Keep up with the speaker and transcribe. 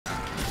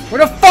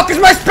Where the fuck is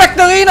my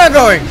Spectralina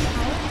going?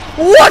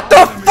 What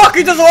the fuck?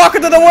 He just walked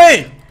into the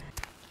way!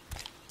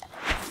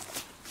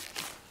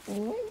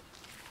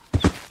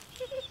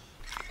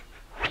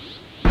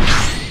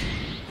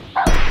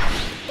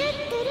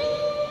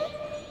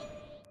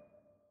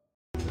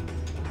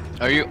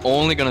 Are you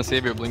only gonna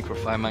save your blink for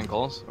 5-man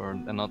calls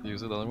and not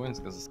use it otherwise?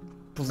 Because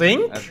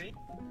Blink?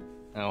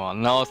 Oh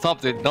no,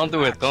 stop it! Don't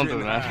do it! Don't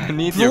do that! I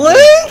need Blink? your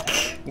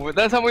blink. Well,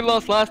 that's how we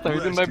lost last time. We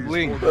didn't buy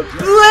blink. Blink!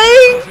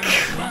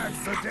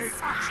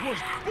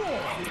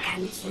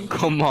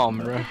 Come on,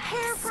 bro.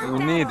 We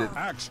need it.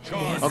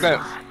 Okay,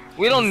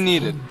 we don't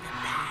need it,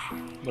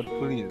 but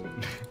please.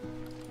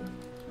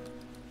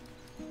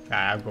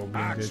 I'll go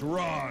blink, dude.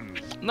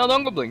 No,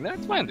 don't go blink.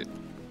 That's fine, dude.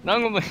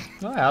 Don't go blink.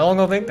 No, I don't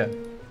go blink then.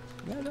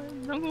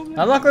 Don't go blink.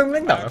 I'm not going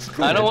blink now.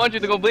 Cool, I don't want you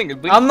to go blink.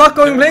 I'm not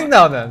going blink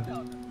now then.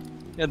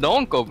 Yeah,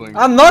 don't go blink.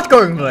 I'm not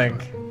going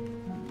blink.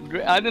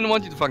 I didn't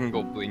want you to fucking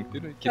go blink,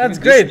 dude. That's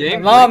great.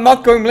 I'm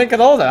not going blink at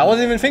all then. I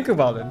wasn't even thinking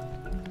about it.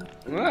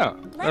 Yeah,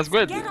 that's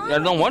great. I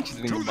don't want you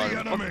to think about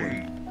it. Fuck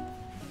blink.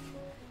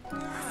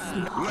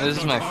 This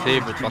is my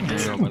favorite fucking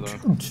hero, by the way.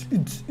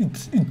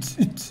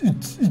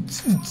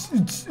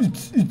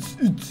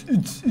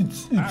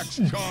 Axe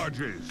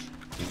charges.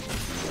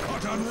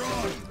 Cut and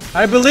run.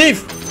 I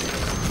believe.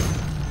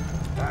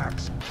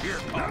 Axe, here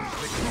comes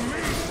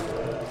victory.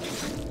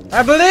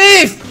 I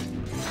believe.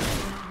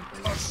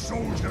 A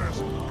soldier's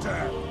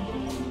death.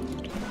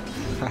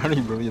 I don't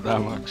even believe that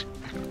much.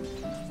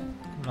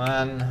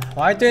 Man,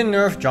 why did they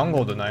nerf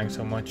jungle denying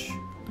so much?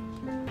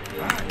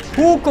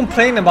 Who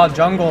complained about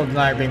jungle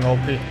denying being OP?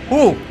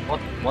 Who?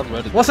 What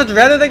Reddit? Was it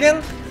Reddit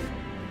again?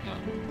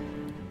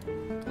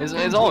 It's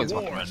always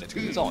fucking Reddit.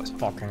 It's always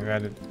fucking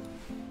Reddit.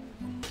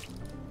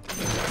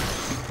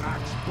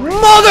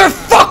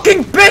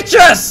 Motherfucking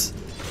bitches!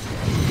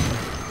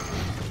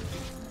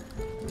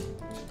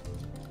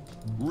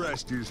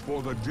 Rest is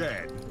for the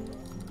dead.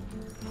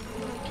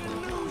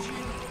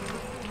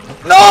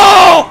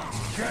 No!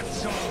 Get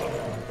some.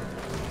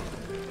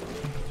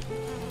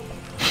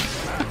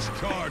 Axe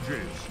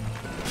charges.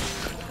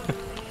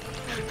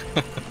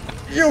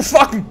 You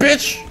fucking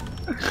bitch!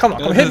 Come on,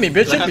 come hit me,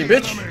 bitch, hit me,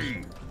 bitch!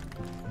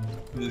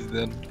 He's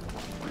dead.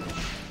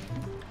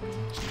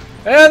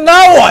 And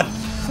now what?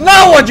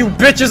 Now what, you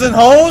bitches and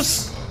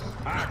hoes?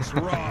 Axe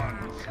run.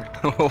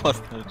 What was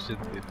that shit,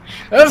 dude?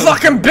 They're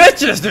fucking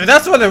bitches, dude,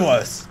 that's what it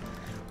was!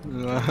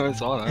 I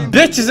saw that.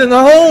 Bitches and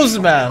hoes,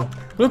 man!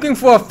 Looking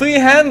for a free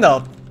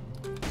handout.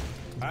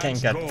 You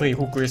can't get free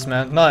hookers,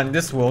 man. Not in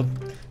this world.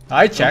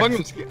 I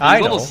checked. I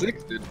know. Level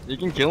 6, dude. You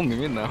can kill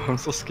me now. I'm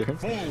so scared.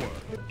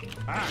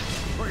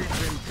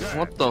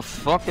 What the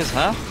fuck is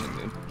happening,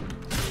 dude?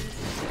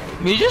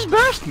 He just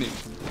bashed me.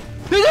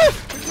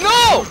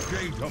 No!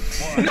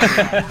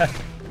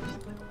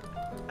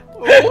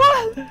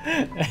 What?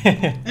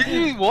 Did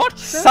you watch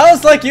that?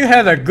 Sounds like you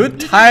had a good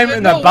time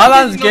in a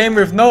balanced game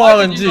with no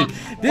RNG.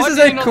 This is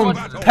a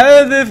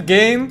competitive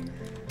game.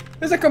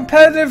 It's a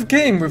competitive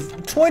game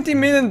with $20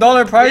 million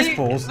prize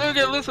pools.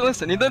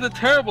 Listen. He did a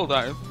terrible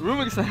dive.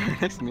 Rubik's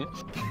next to me.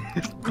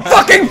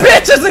 Fucking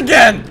bitches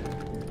again!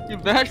 You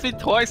bashed me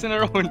twice in a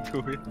row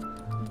into it.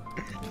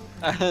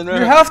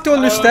 You have to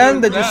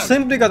understand that you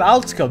simply got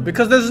outskilled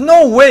because there's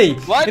no way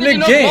Why in did a you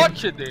not game.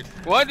 watch it, dude?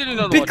 Why did you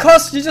not watch it?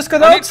 Because you just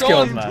got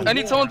outskilled, man. I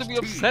need someone to be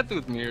upset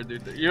with me here,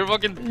 dude. You're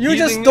fucking. You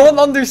just don't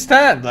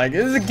understand. Like,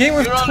 it's a game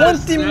with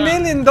 $20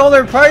 million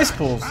prize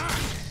pools.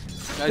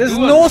 There's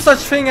no such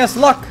thing as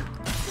luck.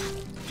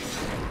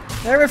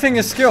 Everything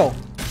is skill.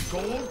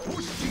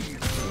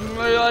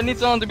 I need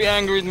someone to be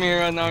angry with me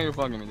right now. You're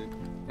fucking me, dude.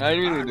 I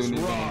really do need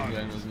someone to be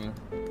angry with me.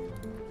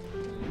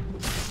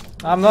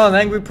 I'm not an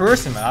angry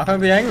person, man. How can I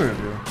be angry with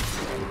you?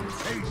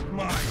 Taste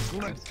my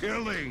slick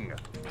killing.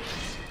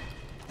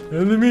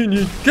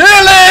 Enemy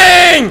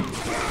killing!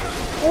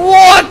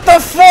 What the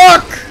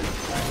fuck?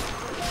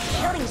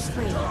 Killing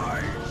spree.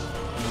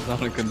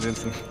 That's not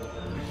convincing.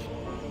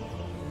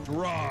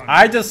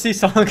 I just see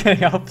someone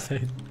getting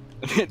outplayed.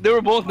 They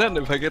were both dead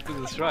if I get to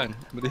the shrine,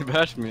 but they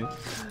bashed me.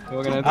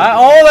 What can I do?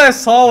 All I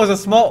saw was a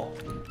small.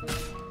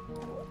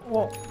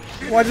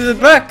 Why did it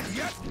back?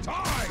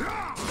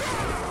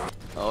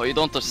 Oh, you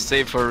don't just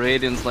save for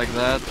radiance like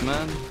that,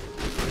 man.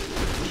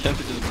 Can't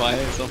you just buy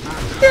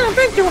something? Didn't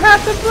think you had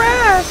the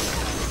brass.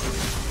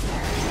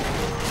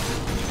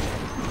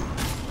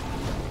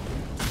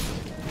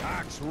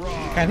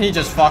 Can he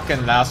just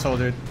fucking lasso,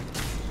 dude?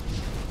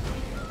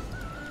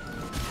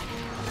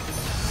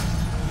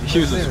 He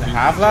doesn't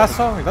have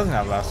lasso? He doesn't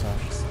have lasso.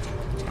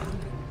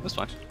 That's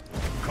fine.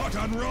 Cut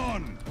and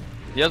run.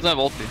 He doesn't have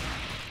ulti.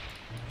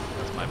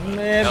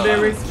 Maybe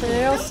we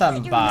kill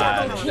somebody.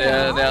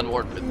 Yeah, they had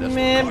ward with this.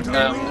 Maybe we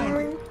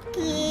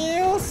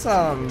kill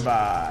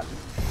somebody.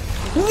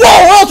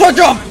 Whoa! Ultra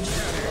jump!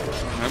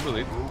 I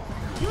believe.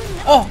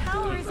 Oh! I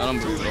don't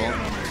believe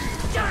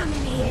at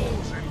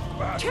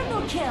Dominated.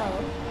 Triple kill.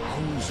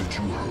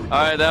 all.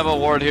 Alright, they have a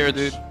ward here,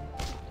 dude.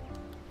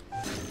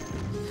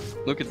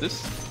 Look at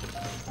this.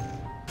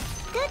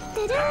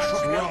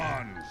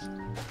 Runs.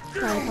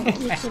 Welcome to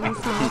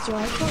Kingsmore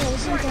Joy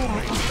Collision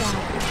Data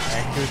Club.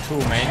 You too,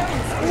 man.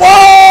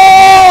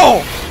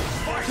 Whoa!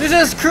 This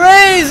is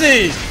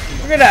crazy!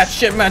 Look at that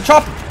shit, man.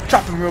 Chop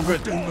him real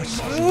good.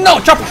 No,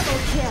 chop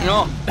him!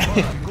 No.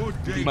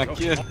 Good My day.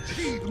 kid.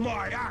 Keep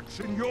my axe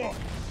in your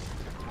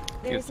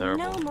There's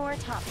terrible. no more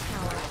top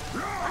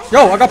tower.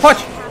 Yo, I got punch!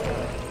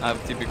 I have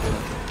TP cool,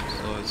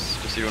 so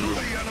it's just you and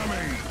Ruben.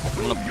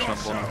 I'm gonna push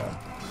up bottom.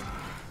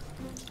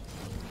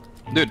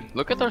 Dude,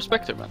 look at our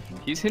Spectre, man.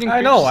 He's hitting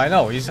I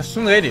know. He's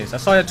soon radius. I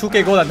saw that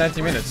 2k gold at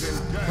 90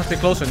 minutes. Must be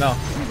closer now.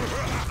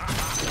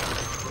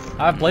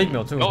 I have blade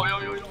mail too. Yo.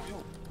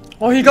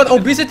 Oh, he got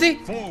obesity?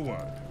 forward.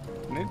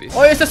 Maybe.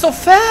 Oh, is that so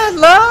fat,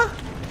 la?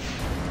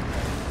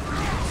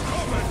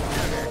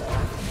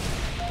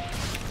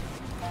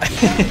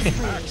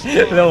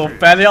 Little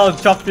fatty, I'll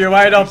chop you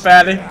right up,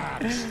 fatty.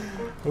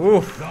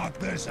 Oof. Not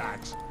this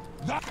axe.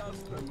 That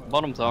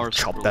Bottom tower.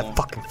 Chop that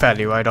fucking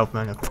fatty right up,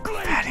 man. That fucking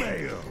fatty.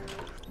 fail.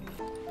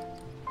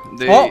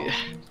 They Oh.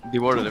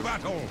 dewarded it.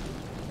 Battle.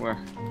 Where?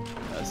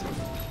 I see.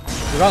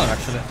 You got him,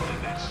 actually.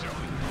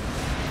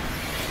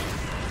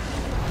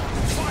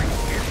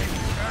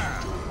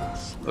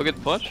 Look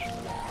at Punch.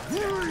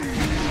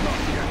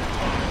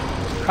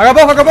 I got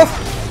both.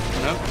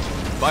 No.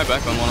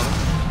 Buyback on one of them.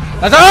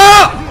 That's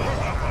up!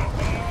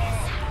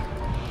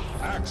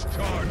 Axe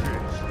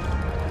charges.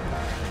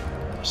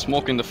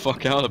 Smoking the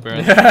fuck out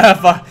apparently. Yeah,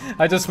 fuck.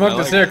 I just smoked I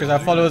this like here it. because I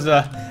thought it was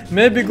a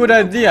maybe good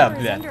idea. Tower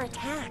is Yeah. under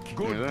attack.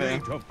 Good Yeah. day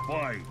to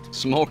fight.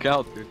 Smoke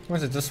out, dude.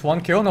 Was it just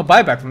one kill? No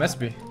buyback from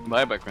SB.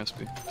 Buyback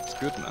recipe. It's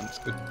good, man. It's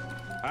good.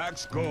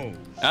 Axe goes.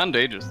 And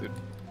Aegis, dude.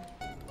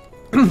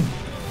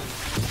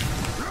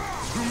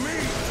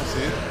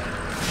 See?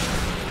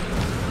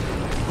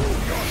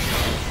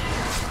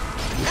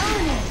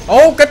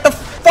 Oh, get the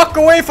fuck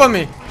away from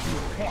me!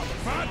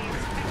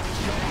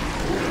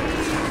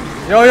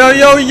 Yo!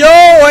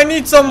 I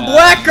need some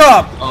black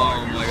up.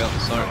 Oh my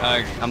god,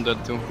 sorry. I'm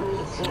dead too.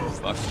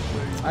 Fuck.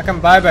 I can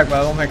buy back, but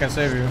I don't think I can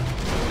save you. No,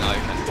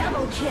 you can't.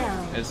 Double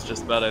kill. It's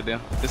just a bad idea.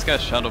 This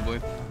guy's Shadow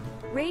Blade.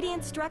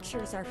 Radiant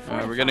structures are fortified.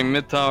 Alright, we're getting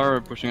mid tower,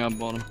 we're pushing up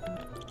bottom.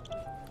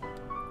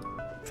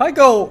 If I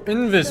go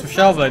invis with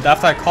Shellblade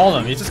after I call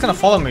him, he's just gonna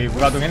follow me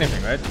without doing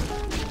anything, right?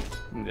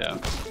 Yeah.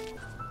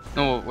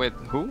 No, wait,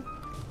 who?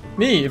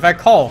 Me, if I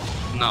call.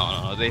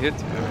 No, they hit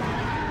you.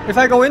 If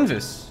I go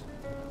invis.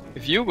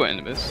 If you go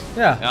into this.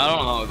 Yeah. I don't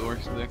know how it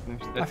works exactly.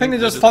 I think they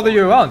just follow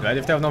you around, right?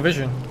 If they have no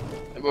vision.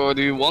 Well,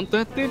 do you want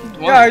that, dude?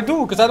 Why? Yeah, I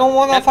do, because I don't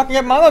wanna Yeah. fucking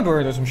get mana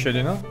buried or some shit,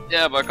 you know?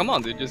 Yeah, but come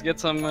on, dude. Just get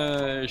some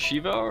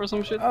Shiva or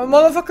some shit.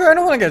 Motherfucker, I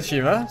don't wanna get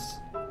Shivas.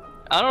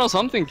 I don't know,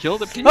 something. Kill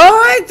the piece.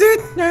 Alright, dude.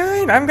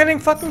 Alright, I'm getting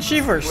fucking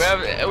Shivers.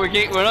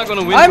 We're not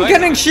gonna win. I'm fight.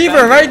 getting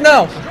Shiva right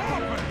now.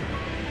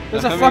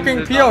 There's I a mean, fucking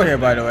there's PO not- here,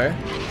 by the way.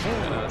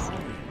 Yes.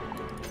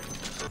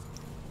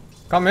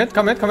 Come in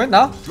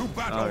now. To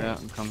battle. Oh yeah,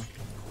 I'm coming.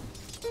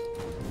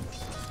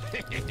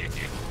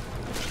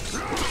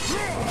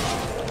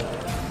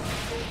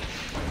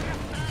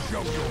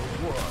 Show your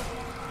worth.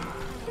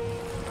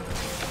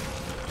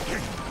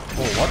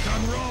 Oh, what?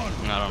 And run.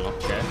 I don't know.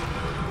 Okay.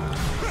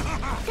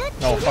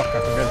 Oh, fuck, I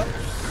forget it.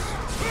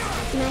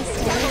 Nice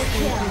double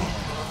kill.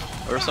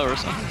 Ursa.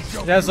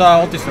 There's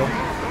ulti still.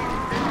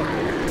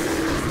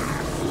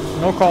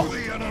 No call.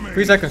 The enemy.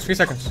 3 seconds. He's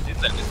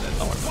dead.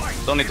 Don't worry.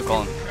 Don't need to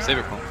call him. Save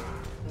your call.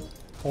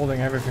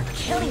 Holding everything.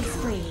 Killing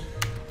spree.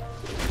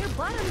 Your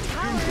bottom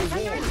tower is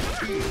under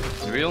attack.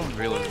 It's real?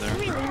 Real is there.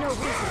 Really no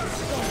reason to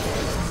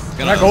stay.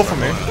 Can I go for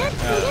me?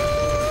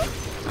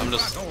 I'm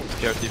just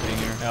scared TPing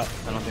here. Yeah.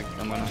 I don't think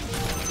I'm gonna.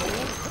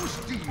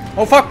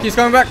 Oh, fuck, he's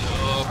coming back.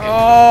 Okay.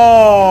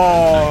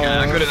 Oh.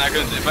 Yeah, I couldn't.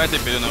 If I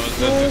TP'd then I was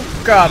dead.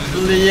 Сука,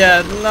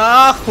 блядь,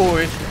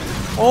 нахуй.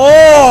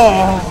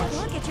 Oh.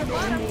 Look at your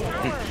bottom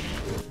tower.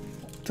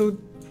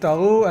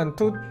 Tutaru and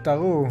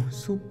Tutaru.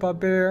 Super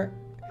Bear.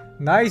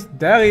 Nice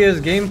Darius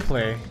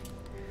gameplay.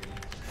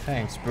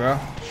 Thanks, bro.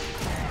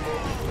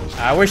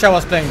 I wish I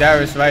was playing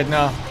Darius right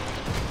now.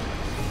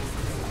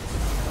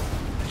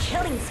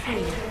 Killing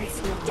spree.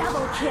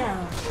 Double kill.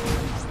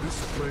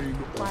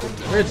 Bottom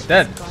tower We're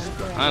dead.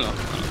 I don't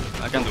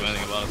know. I can't do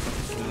anything about it.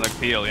 It's like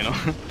PL, you know.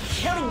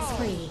 Killing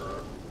spree.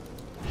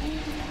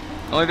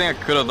 The only thing I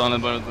could have done it,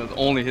 but it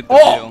only hit the Oh!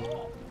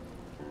 PL.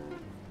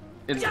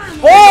 It's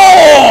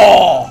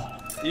Oh!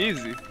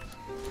 easy.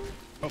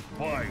 A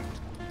fight.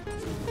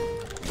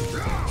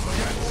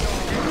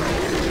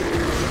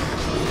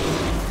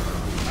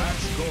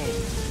 Axe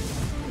goes.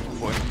 Oh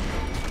boy.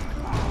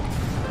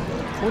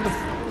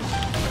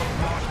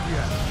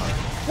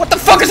 What the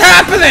fuck is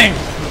happening?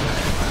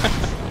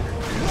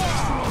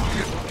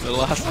 The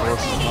last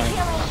horse is mine.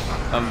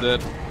 I'm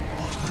dead.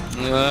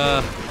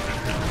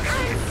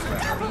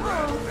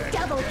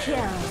 Double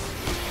kill.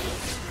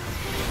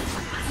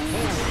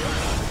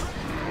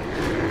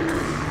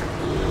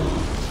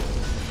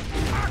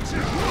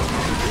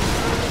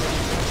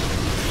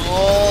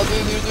 Oh,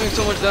 dude, you're doing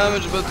so much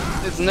damage, but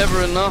it's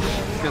never enough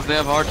because they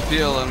have hard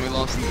PL and we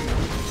lost.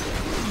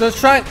 Let's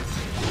try.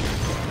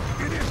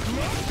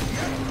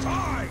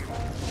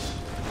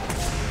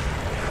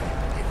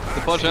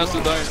 The Podge has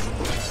to die.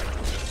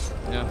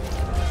 Yeah.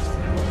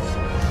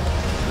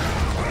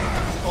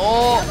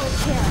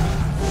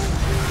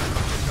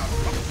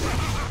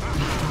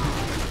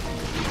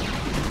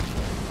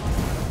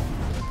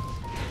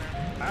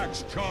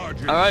 Axe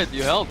charges. Alright,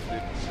 you helped,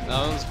 dude.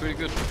 That was pretty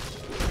good.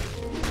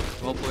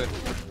 Well played.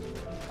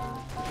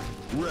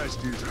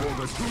 Rest is for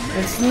the two.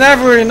 It's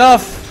never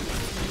enough.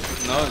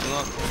 No, it's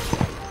not.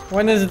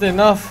 When is it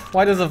enough?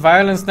 Why does the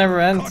violence never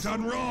end? Cut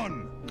and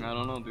run. I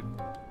don't know, dude.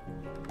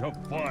 To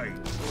fight.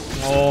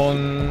 Oh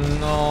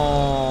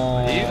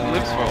no. He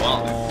lives for a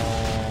while,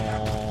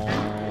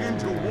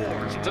 Into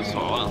war. dude. He lives for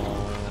a while.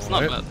 It's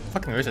not bad.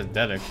 Fucking Rich is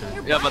dead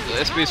actually. Yeah, but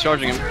the SP is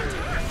charging him.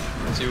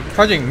 It's you.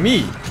 Charging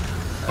me.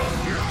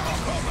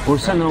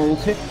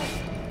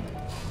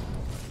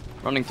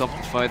 Running top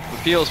to fight. The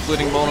PL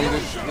splitting bottom,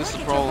 dude. This is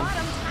the problem.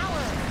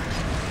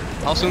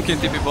 How soon can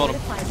TP bottom?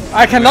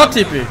 I cannot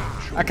TP.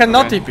 I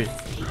cannot Okay. TP.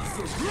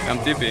 I'm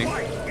TPing.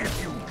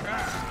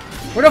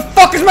 Where the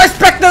fuck is my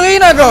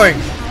Spectralina going?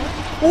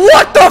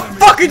 What the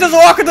fuck? He just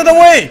walked it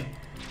away.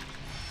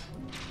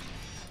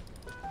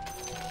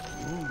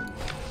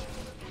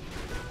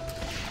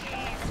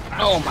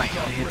 Oh my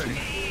god, he hit me.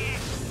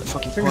 The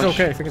fucking I think it's push.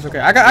 okay. I think it's okay.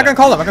 I can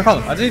call him. I can call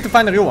him. I just need to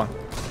find the real one.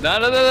 Nah. I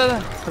got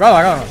him.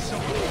 I got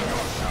him.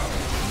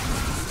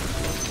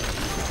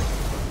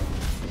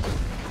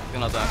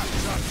 Gonna die.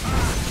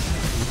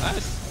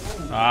 Nice.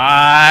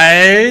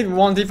 Alright.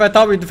 One D5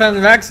 top. We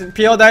defend Rex.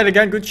 PL died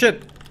again. Good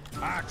shit.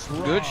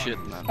 Good shit,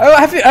 man. Oh,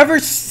 have you ever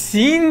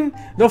seen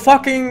the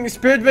fucking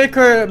Spirit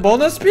Breaker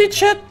bonus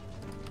speech yet?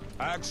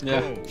 Axe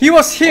Yeah. go. He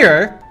was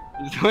here,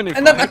 He's doing it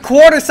and then a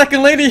quarter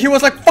second later he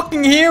was like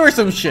fucking here or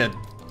some shit.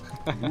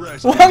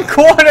 Rest 1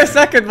 quarter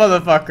second,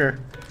 motherfucker.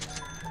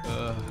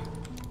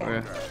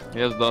 Okay. He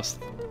has dust.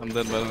 I'm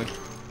dead by the way.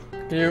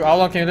 How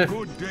long can you live?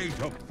 good day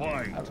to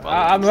fight.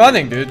 I'm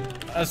running, dude.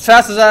 As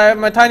fast as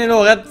my tiny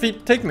little red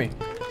feet take me.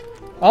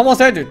 Almost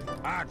there, dude.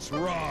 Axe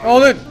run. Oh,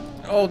 dude.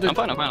 Oh, dude. I'm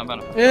fine.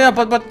 Yeah,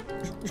 but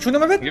shoot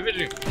him a bit. Give it to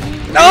you.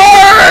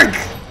 Arg!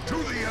 To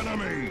the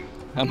enemy.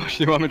 How much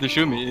do you want me to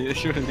shoot me?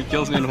 He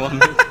kills me in 1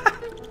 minute.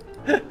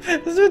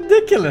 This is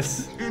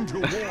ridiculous. Into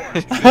war.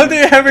 How do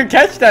you ever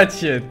catch that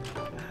shit?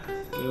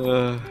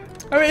 I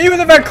mean, even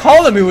if I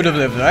called him, he would have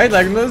lived, right?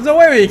 Like, there's no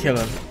way we kill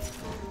him.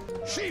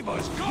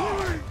 Shiva's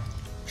guard.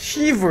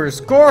 Shiver's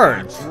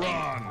Gorge.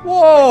 Run.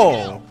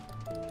 Whoa.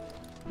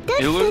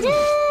 You lose?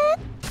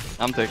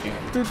 I'm taking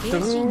it.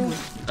 Doo-doo.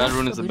 That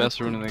rune is the best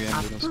rune in the game,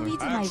 dude,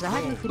 I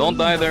swear. Don't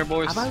die there,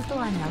 boys.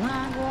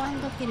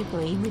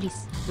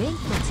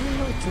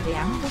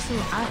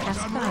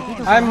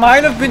 I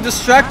might have been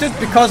distracted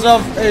because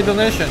of a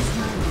donation.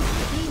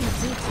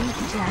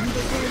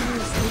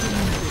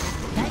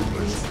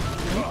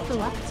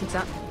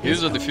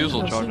 Use a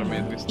diffusal charge on me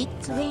at least.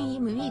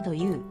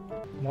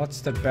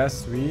 What's the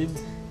best read?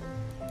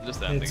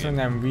 Just end the It's game.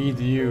 when I read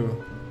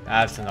you.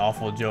 That's an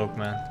awful joke,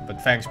 man.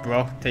 But thanks,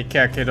 bro. Take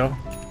care, kiddo.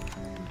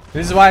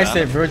 This is why I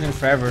stay virgin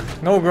forever.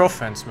 No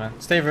girlfriends, man.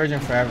 Stay virgin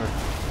forever.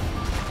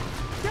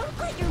 Don't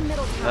let your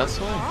middle tower That's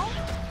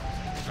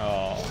why.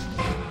 fall. Oh.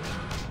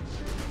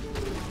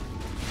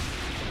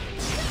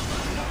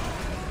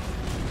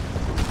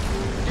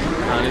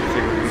 I need to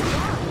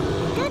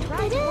figure it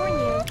Tried to warn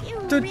you.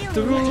 You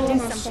really need to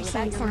do something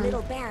about your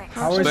middle barracks.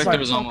 How is Spectre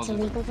my is almost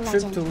dead.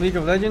 trip to League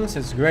of Legends?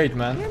 It's great,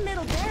 man. Your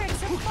middle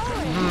barracks have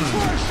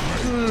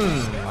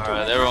fallen.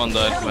 Alright, everyone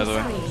died, by the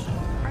way.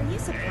 Are you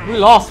surprised? We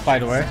lost, by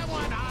the way.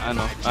 I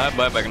know. I have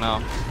buyback now.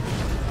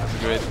 That's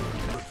great.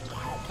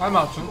 I'm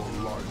out soon. I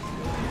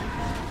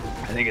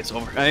think it's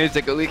over. I need to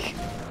take a leak.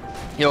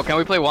 Yo, can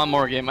we play one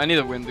more game? I need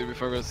a win, dude,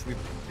 before I go to sleep.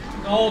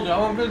 No, dude, I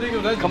want to play League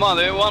of Legends. Come on,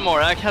 dude, one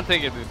more. I can't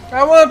take it, dude.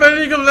 I want to play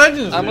League of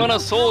Legends. I'm dude. gonna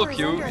solo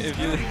queue if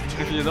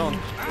you don't.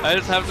 I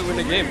just have to win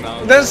the game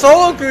now. Then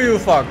solo queue, you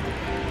fuck.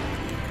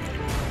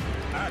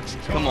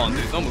 Come on,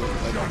 dude, don't move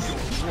like this.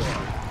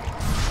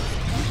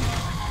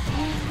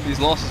 These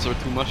losses are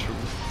too much for me.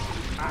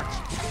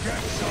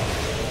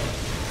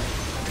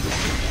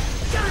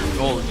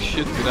 Holy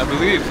shit, dude, I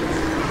believe.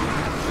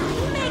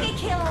 Mega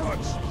kill!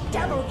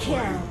 Double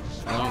kill!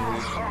 I don't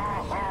believe.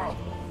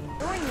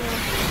 Warn you.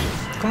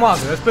 Come on,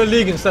 dude, let's play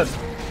League instead.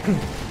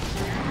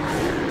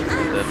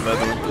 That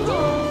better.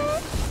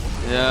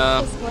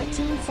 Yeah, Is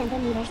 14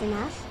 centimeters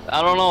enough?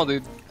 I don't know,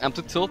 dude. I'm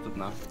too tilted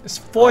now. Is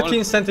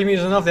 14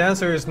 centimeters enough? The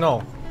answer is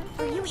no.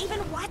 Are you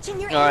even watching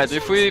your Alright,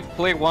 if actions? we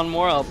play one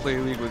more, I'll play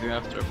League with you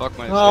after. Fuck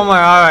my Oh my,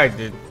 alright,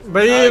 dude.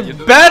 But you you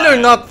do better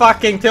that. not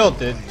fucking tilt,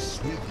 dude.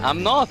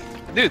 I'm not.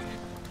 Dude,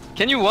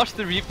 can you watch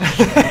the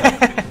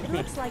replay?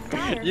 Looks like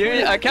dire.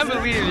 I can't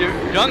believe you're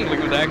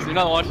jungling with Axe. You're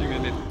not watching me.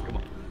 Come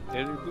on.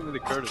 You're doing the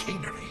courtesy.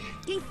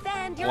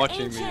 Defend your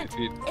Watching me, ancient.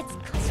 dude. It's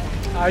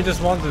I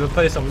just wanted to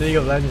play some League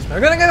of Legends. I'm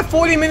gonna get a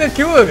 40-minute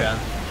queue again.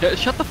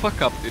 Shut the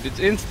fuck up, dude. It's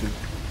instant.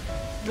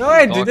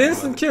 Alright, dude, Talking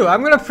instant queue.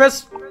 I'm gonna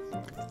press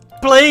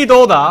play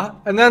Dota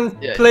and then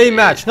Yeah, play yeah,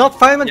 match. Not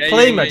fight match, Yeah,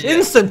 play yeah, match. yeah.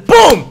 Instant,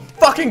 boom!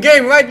 Fucking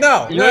game right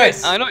now.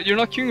 Nice. I know you're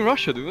not queuing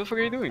Russia, dude. What the fuck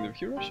are you doing? Dude?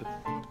 Queue Russia.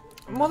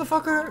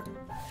 Motherfucker.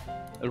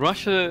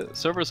 Russia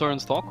servers are in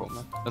Stockholm,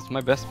 man. That's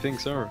my best ping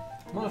server.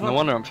 No Motherfucker.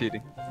 wonder I'm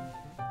feeding.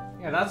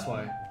 Yeah, that's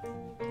why.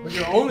 But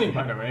you're owning,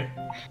 by the way.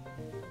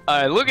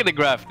 Alright, look at the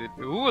graph, dude.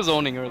 Who was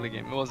owning early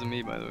game? It wasn't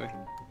me, by the way.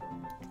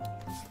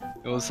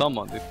 It was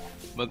someone, dude.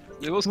 But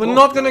it was We're cool.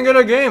 not gonna get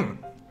a game.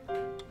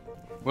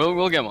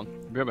 We'll get one.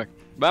 Be right back.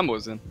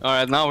 Bambo's in.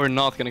 Alright, now we're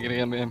not gonna get a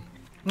game.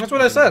 That's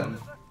what I said.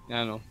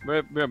 Yeah, I know.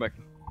 Be right back.